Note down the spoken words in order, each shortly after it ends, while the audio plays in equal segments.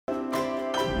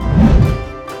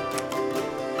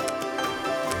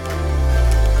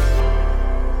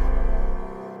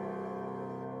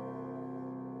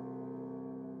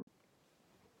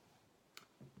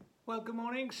Good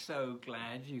morning. So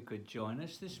glad you could join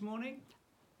us this morning.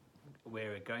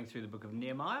 We're going through the book of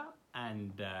Nehemiah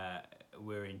and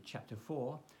we're in chapter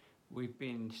 4. We've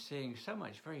been seeing so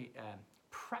much very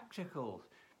practical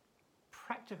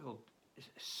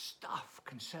stuff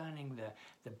concerning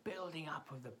the building up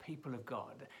of the people of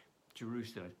God.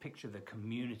 Jerusalem, a picture of the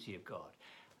community of God.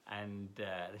 And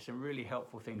there's some really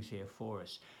helpful things here for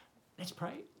us. Let's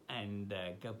pray and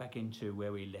go back into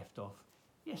where we left off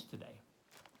yesterday.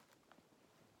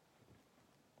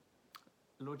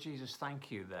 Lord Jesus, thank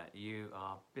you that you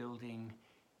are building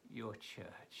your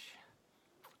church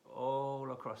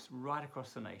all across, right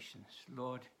across the nations.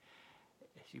 Lord,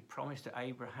 as you promised to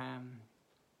Abraham,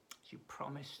 as you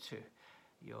promised to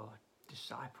your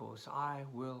disciples, I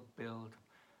will build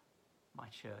my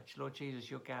church. Lord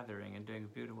Jesus, you're gathering and doing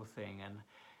a beautiful thing, and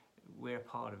we're a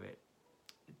part of it.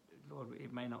 Lord,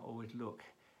 it may not always look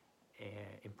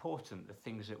important, the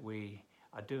things that we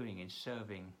are doing in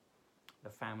serving the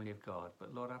family of God.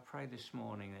 But Lord, I pray this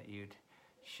morning that you'd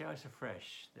show us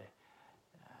afresh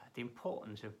the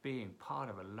importance of being part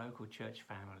of a local church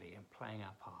family and playing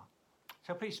our part.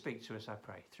 So please speak to us, I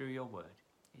pray, through your word,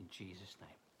 in Jesus'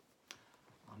 name.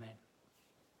 Amen.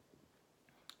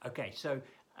 Okay, so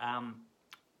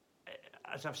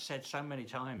as I've said so many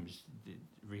times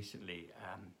recently,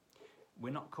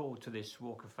 we're not called to this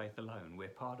walk of faith alone. We're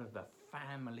part of the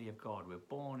family of God. We're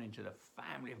born into the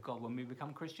family of God when we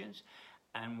become Christians,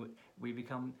 and we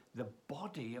become the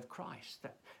body of Christ.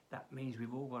 That means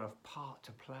we've all got a part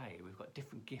to play. We've got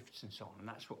different gifts and so on, and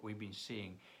that's what we've been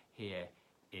seeing here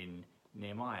in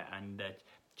Nehemiah. And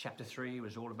chapter 3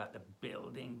 was all about the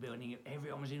building.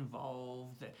 Everyone was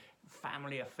involved. The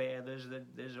family affair.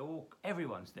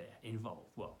 Everyone's there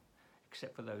involved. Well,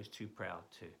 except for those too proud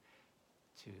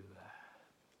to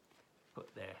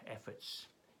put their efforts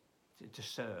to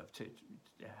serve.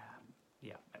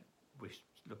 We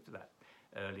looked at that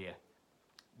earlier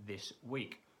this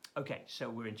week. Okay, so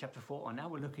we're in chapter 4, and now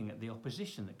we're looking at the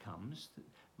opposition that comes.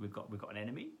 We've got an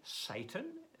enemy, Satan.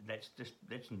 Let's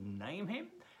name him.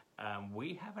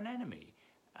 We have an enemy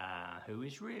who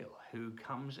is real, who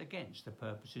comes against the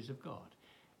purposes of God,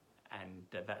 and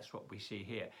that's what we see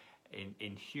here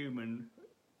in human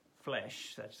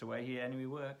flesh. That's the way the enemy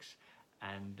works,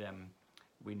 and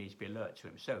we need to be alert to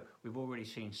him. So we've already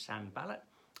seen Sanballat.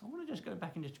 I want to just go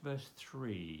back into verse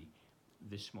 3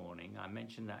 this morning. I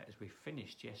mentioned that as we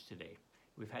finished yesterday.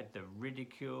 We've had the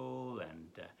ridicule and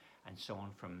so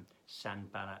on from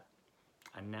Sanballat,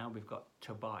 and now we've got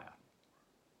Tobiah.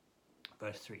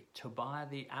 Verse 3, Tobiah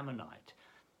the Ammonite,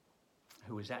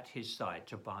 who was at his side,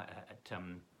 Tobiah at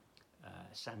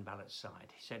Sanballat's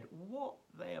side. He said, what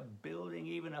they are building,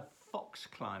 even a fox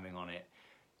climbing on it,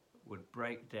 would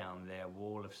break down their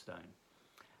wall of stone.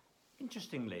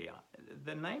 Interestingly,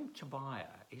 the name Tobiah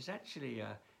is actually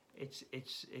it's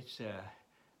a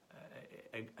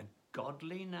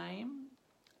godly name.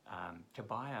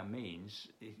 Tobiah means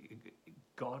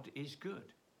God is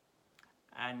good,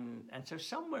 and so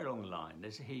somewhere along the line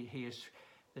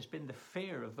there's been the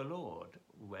fear of the Lord,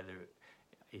 whether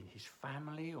in his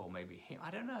family or maybe him. I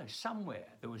don't know. Somewhere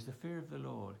there was the fear of the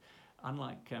Lord,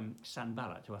 unlike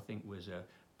Sanballat, who I think was a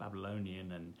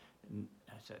Babylonian and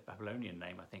it's a Babylonian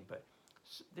name, I think, but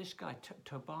this guy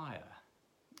Tobiah,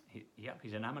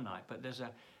 he's an Ammonite, but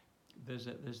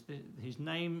his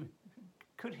name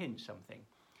could hint something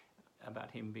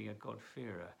about him being a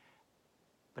God-fearer,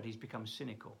 but he's become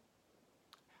cynical,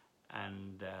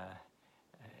 and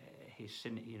his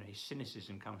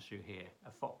cynicism comes through here.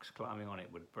 A fox climbing on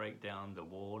it would break down the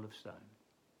wall of stone.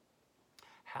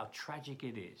 How tragic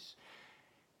it is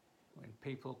when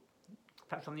people,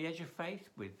 perhaps on the edge of faith,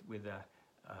 with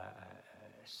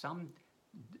some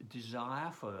desire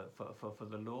for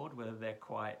the Lord, whether they're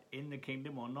quite in the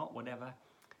kingdom or not, whatever,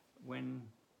 when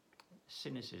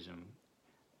cynicism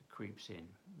creeps in.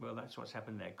 Well, that's what's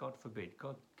happened there. God forbid.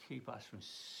 God keep us from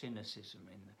cynicism.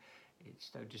 It's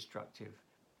so destructive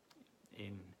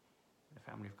in the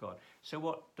family of God. So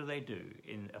what do they do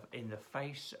in the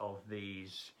face of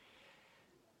these?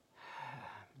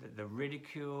 The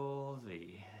ridicule,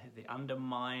 the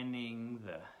undermining,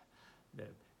 the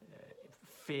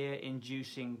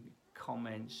fear-inducing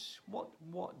comments.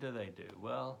 What do they do?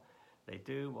 Well, they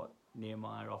do what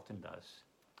Nehemiah often does.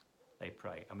 They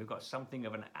pray, and we've got something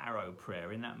of an arrow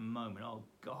prayer in that moment. Oh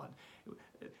God,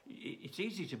 it's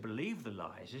easy to believe the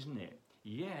lies, isn't it?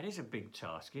 Yeah, it is a big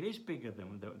task. It is bigger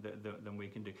than we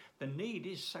can do. The need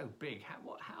is so big.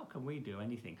 How can we do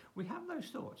anything? We have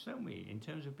those thoughts, don't we, in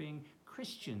terms of being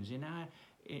Christians in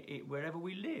wherever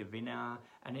we live in our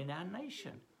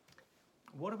nation.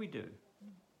 What do?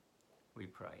 We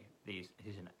pray. This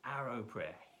is an arrow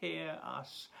prayer. Hear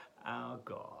us, our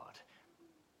God,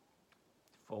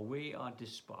 for we are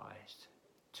despised.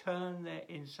 Turn their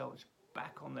insults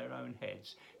back on their own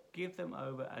heads. Give them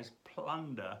over as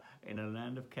plunder in a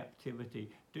land of captivity.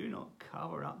 Do not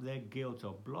cover up their guilt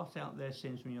or blot out their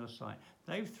sins from your sight.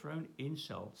 They've thrown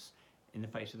insults in the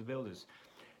face of the builders.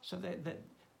 So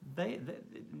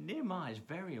Nehemiah is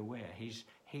very aware. He's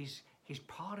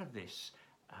part of this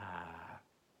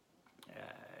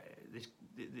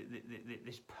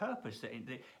this purpose that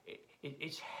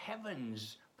it's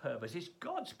heaven's purpose. It's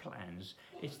God's plans.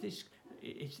 It's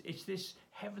this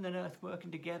heaven and earth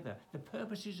working together. The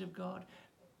purposes of God,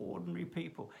 ordinary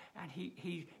people, and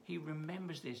he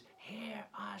remembers this. Hear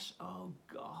us, oh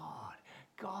God.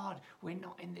 God, we're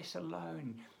not in this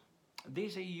alone.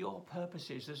 These are your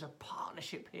purposes. There's a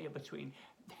partnership here between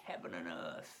heaven and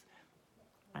earth,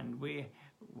 and we're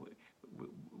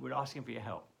asking for your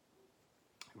help.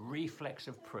 Reflex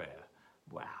of prayer.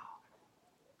 Wow.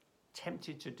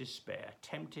 Tempted to despair.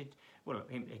 Tempted. Well,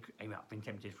 he might have been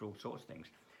tempted for all sorts of things.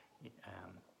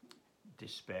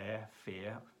 Despair,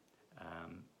 fear,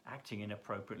 acting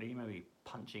inappropriately, maybe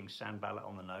punching Sanballat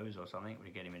on the nose or something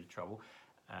would get him into trouble.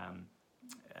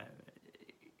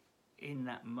 In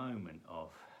that moment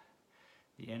of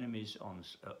the enemy's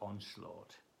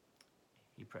onslaught,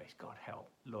 he prays, God help,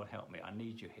 Lord help me, I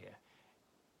need you here.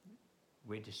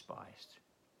 We're despised.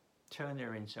 Turn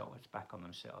their insults back on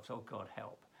themselves. Oh God,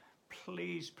 help.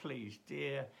 Please, please,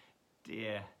 dear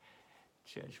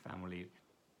church family,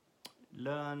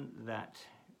 learn that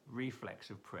reflex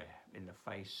of prayer in the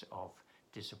face of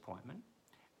disappointment,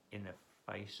 in the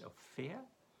face of fear,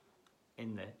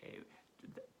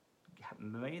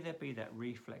 may there be that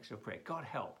reflex of prayer. God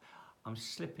help. I'm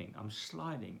slipping. I'm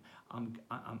sliding.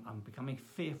 I'm becoming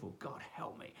fearful. God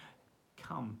help me.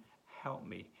 Come help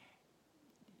me.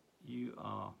 You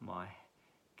are my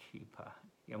keeper.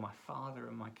 You're my Father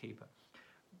and my keeper.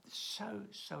 So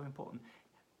important.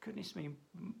 Goodness me,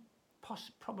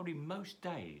 probably most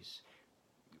days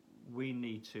we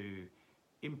need to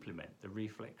implement the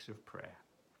reflex of prayer.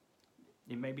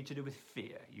 It may be to do with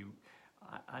fear.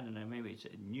 I don't know, maybe it's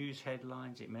news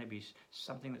headlines, it may be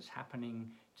something that's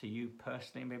happening to you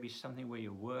personally, maybe something where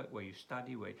you work, where you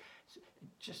study, where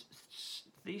just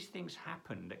these things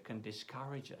happen that can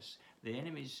discourage us. The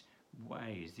enemy's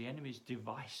ways, the enemy's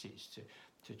devices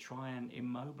to try and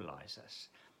immobilize us.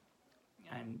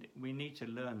 And we need to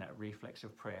learn that reflex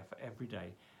of prayer for every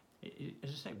day. As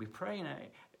I say, we pray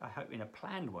I hope in a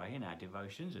planned way in our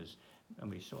devotions, and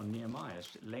we saw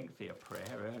Nehemiah's lengthier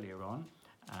prayer earlier on.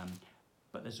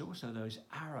 But there's also those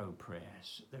arrow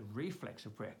prayers, the reflex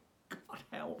of prayer. God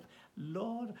help,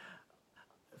 Lord,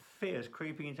 fear's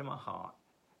creeping into my heart.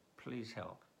 Please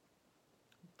help.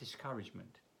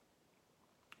 Discouragement,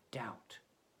 doubt.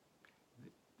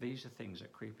 These are things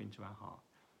that creep into our heart.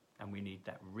 And we need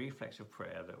that reflex of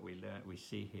prayer that we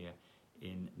see here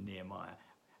in Nehemiah.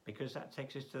 Because that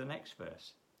takes us to the next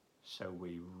verse. So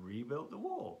we rebuilt the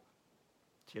wall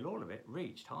till all of it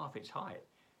reached half its height.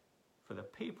 For the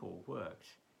people worked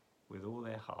with all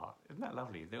their heart. Isn't that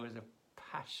lovely? There was a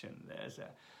passion, there's a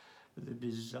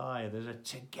desire, there's a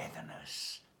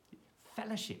togetherness.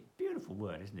 Fellowship, beautiful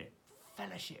word, isn't it?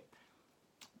 Fellowship.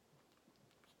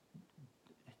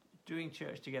 Doing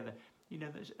church together. You know,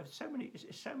 there's so many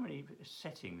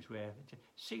settings where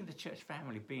seeing the church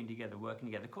family being together, working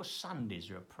together. Of course, Sundays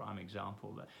are a prime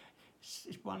example.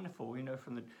 It's wonderful, you know,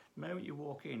 from the moment you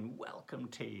walk in, welcome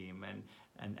team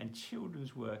and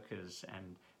children's workers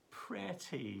and prayer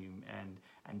team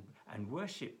and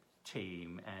worship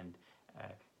team and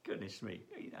goodness me,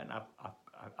 and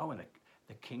and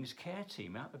the King's Care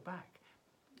team out the back,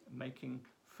 making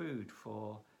food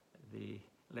for the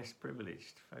less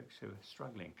privileged folks who are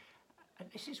struggling. And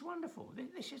this is wonderful.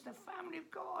 This is the family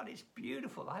of God. It's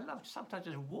beautiful. I love sometimes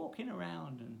just walking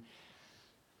around and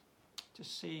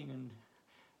just seeing and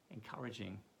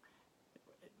encouraging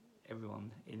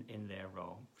everyone in their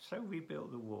role. So we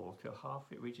built the wall till half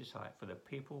it reaches height, for the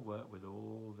people work with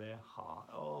all their heart.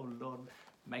 Oh Lord,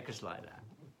 make us like that.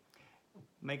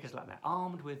 Make us like that,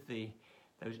 armed with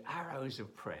those arrows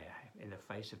of prayer in the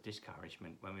face of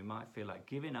discouragement, when we might feel like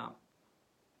giving up,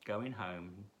 going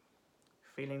home,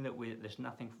 feeling that there's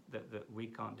nothing, that we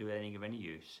can't do anything of any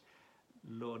use.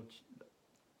 Lord,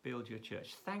 build your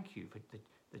church. Thank you for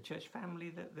the church family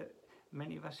that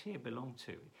many of us here belong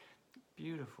to.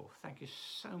 Beautiful. Thank you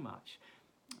so much.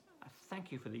 I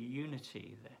thank you for the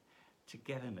unity, the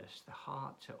togetherness, the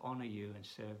heart to honour you and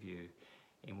serve you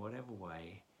in whatever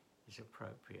way is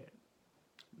appropriate.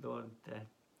 Lord,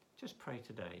 just pray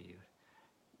today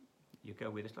you go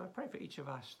with us. Lord, I pray for each of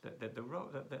us that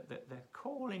the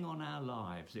calling on our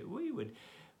lives, that we would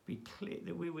be clear,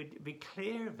 that we would be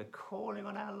clear of the calling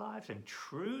on our lives and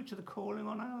true to the calling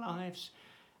on our lives,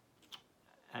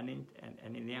 and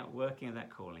in the outworking of that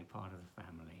calling, part of the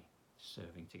family,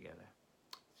 serving together.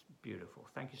 It's beautiful.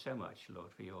 Thank you so much,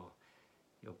 Lord, for your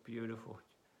beautiful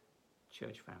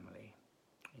church family.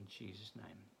 In Jesus'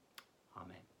 name,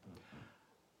 amen.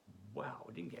 Wow,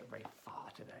 we didn't get very far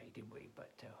today, did we?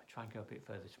 But try and go a bit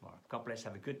further tomorrow. God bless.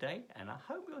 Have a good day, and I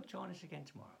hope you'll join us again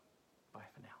tomorrow. Bye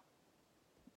for now.